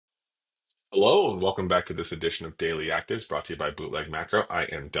Hello and welcome back to this edition of Daily Actives brought to you by Bootleg Macro. I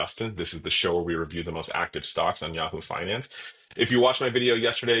am Dustin. This is the show where we review the most active stocks on Yahoo Finance. If you watched my video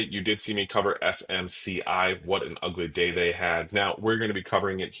yesterday, you did see me cover SMCI. What an ugly day they had. Now we're going to be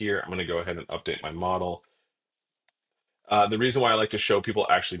covering it here. I'm going to go ahead and update my model. The reason why I like to show people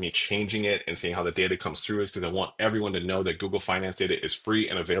actually me changing it and seeing how the data comes through is because I want everyone to know that Google Finance data is free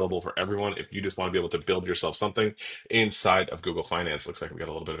and available for everyone if you just want to be able to build yourself something inside of Google Finance. Looks like we got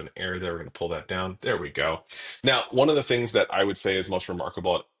a little bit of an error there. We're going to pull that down. There we go. Now, one of the things that I would say is most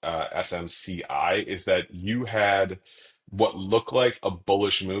remarkable at SMCI is that you had what looked like a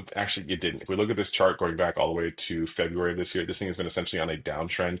bullish move. Actually, you didn't. If we look at this chart going back all the way to February of this year, this thing has been essentially on a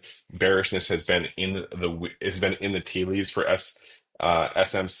downtrend. Bearishness has been in the tea leaves for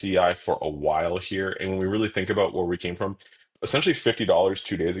SMCI for a while here. And when we really think about where we came from, essentially $50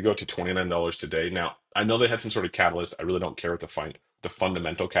 2 days ago to $29 today. Now, I know they had some sort of catalyst. I really don't care what the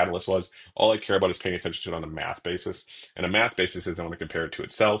fundamental catalyst was. All I care about is paying attention to it on a math basis. And a math basis is I want to compare it to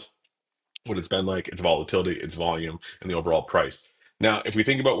itself, what it's been like, its volatility, its volume, and the overall price. Now, if we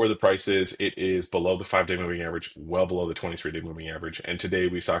think about where the price is, it is below the 5-day moving average, well below the 23-day moving average. And today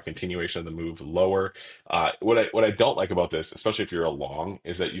we saw a continuation of the move lower. What I don't like about this, especially if you're a long,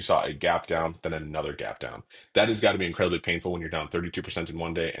 is that you saw a gap down, then another gap down. That has got to be incredibly painful when you're down 32% in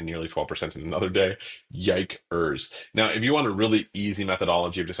one day and nearly 12% in another day. Yikers. Now, if you want a really easy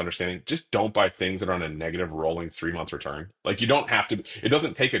methodology of just understanding, just don't buy things that are on a negative rolling 3-month return. Like you don't have to, it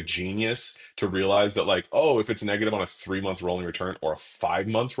doesn't take a genius to realize that, like, oh, if it's negative on a 3-month rolling return or a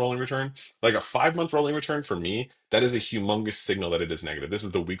 5-month rolling return, like a 5-month rolling return for me, that is a humongous signal that it is negative. This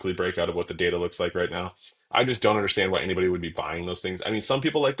is the weekly breakout of what the data looks like right now. I just don't understand why anybody would be buying those things. I mean, some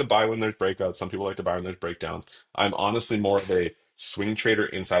people like to buy when there's breakouts, some people like to buy when there's breakdowns. I'm honestly more of a swing trader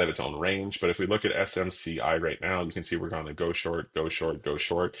inside of its own range. But if we look at SMCI right now, you can see we're going to go short, go short, go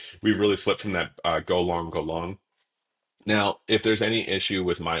short. We've really flipped from that go long, go long. Now, if there's any issue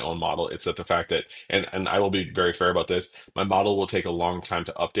with my own model, it's that the fact that, and I will be very fair about this, my model will take a long time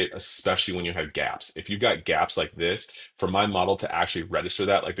to update, especially when you have gaps. If you've got gaps like this, for my model to actually register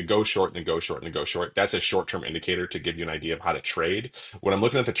that, like the go short and the go short and the go short, that's a short-term indicator to give you an idea of how to trade. When I'm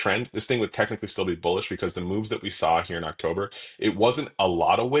looking at the trend, this thing would technically still be bullish because the moves that we saw here in October, it wasn't a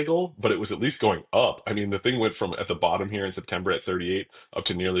lot of wiggle, but it was at least going up. I mean, the thing went from at the bottom here in September at 38 up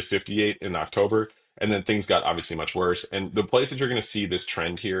to nearly 58 in October. And then things got obviously much worse. And the places you're going to see this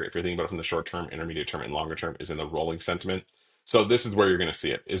trend here, if you're thinking about it from the short term, intermediate term, and longer term, is in the rolling sentiment. So this is where you're going to see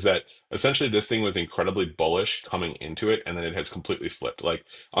it, is that essentially this thing was incredibly bullish coming into it, and then it has completely flipped. Like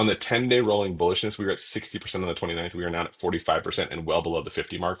on the 10-day rolling bullishness, we were at 60% on the 29th. We are now at 45% and well below the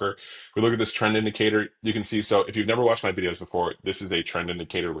 50 marker. If we look at this trend indicator, you can see, so if you've never watched my videos before, this is a trend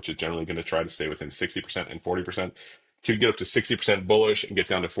indicator, which is generally going to try to stay within 60% and 40%. Could get up to 60% bullish and get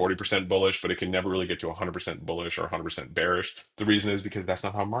down to 40% bullish, but it can never really get to 100% bullish or 100% bearish. The reason is because that's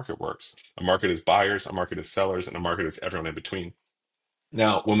not how a market works. A market is buyers, a market is sellers, and a market is everyone in between.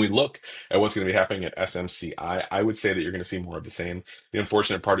 Now, when we look at what's going to be happening at SMCI, I would say that you're going to see more of the same. The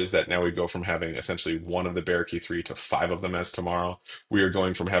unfortunate part is that now we go from having essentially one of the bear key three to five of them as tomorrow. We are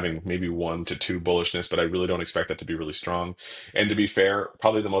going from having maybe one to two bullishness, but I really don't expect that to be really strong. And to be fair,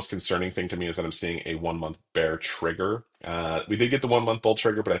 probably the most concerning thing to me is that I'm seeing a 1-month bear trigger. We did get the 1-month bull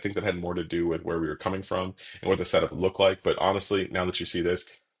trigger, but I think that had more to do with where we were coming from and what the setup looked like. But honestly, now that you see this,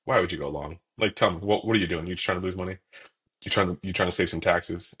 why would you go long? Like, tell me, what are you doing? You just trying to lose money? You trying to save some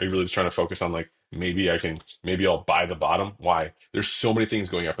taxes? Are you really just trying to focus on, like, maybe I'll buy the bottom? Why? There's so many things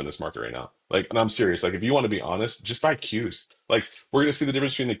going up in this market right now. Like, and I'm serious. Like, if you want to be honest, just buy Qs. Like, we're gonna see the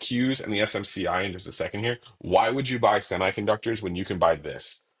difference between the Qs and the SMCI in just a second here. Why would you buy semiconductors when you can buy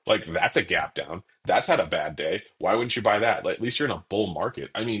this? Like, that's a gap down. That's had a bad day. Why wouldn't you buy that? Like, at least you're in a bull market.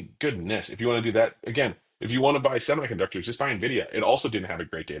 I mean, goodness, if you want to do that again. If you want to buy semiconductors, just buy Nvidia. It also didn't have a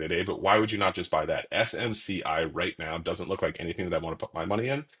great day today, but why would you not just buy that? SMCI right now doesn't look like anything that I want to put my money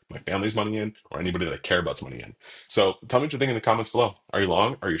in, my family's money in, or anybody that I care about's money in. So tell me what you think in the comments below. Are you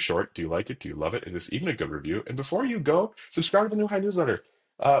long? Are you short? Do you like it? Do you love it? Is this even a good review? And before you go, subscribe to the new high newsletter.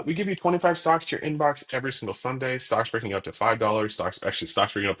 We give you 25 stocks to your inbox every single Sunday. Stocks breaking out to $5. Stocks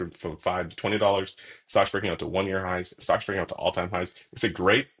breaking up from $5 to $20. Stocks breaking out to 1-year highs. Stocks breaking out to all-time highs. It's a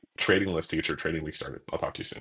great trading list to get your trading week started. I'll talk to you soon.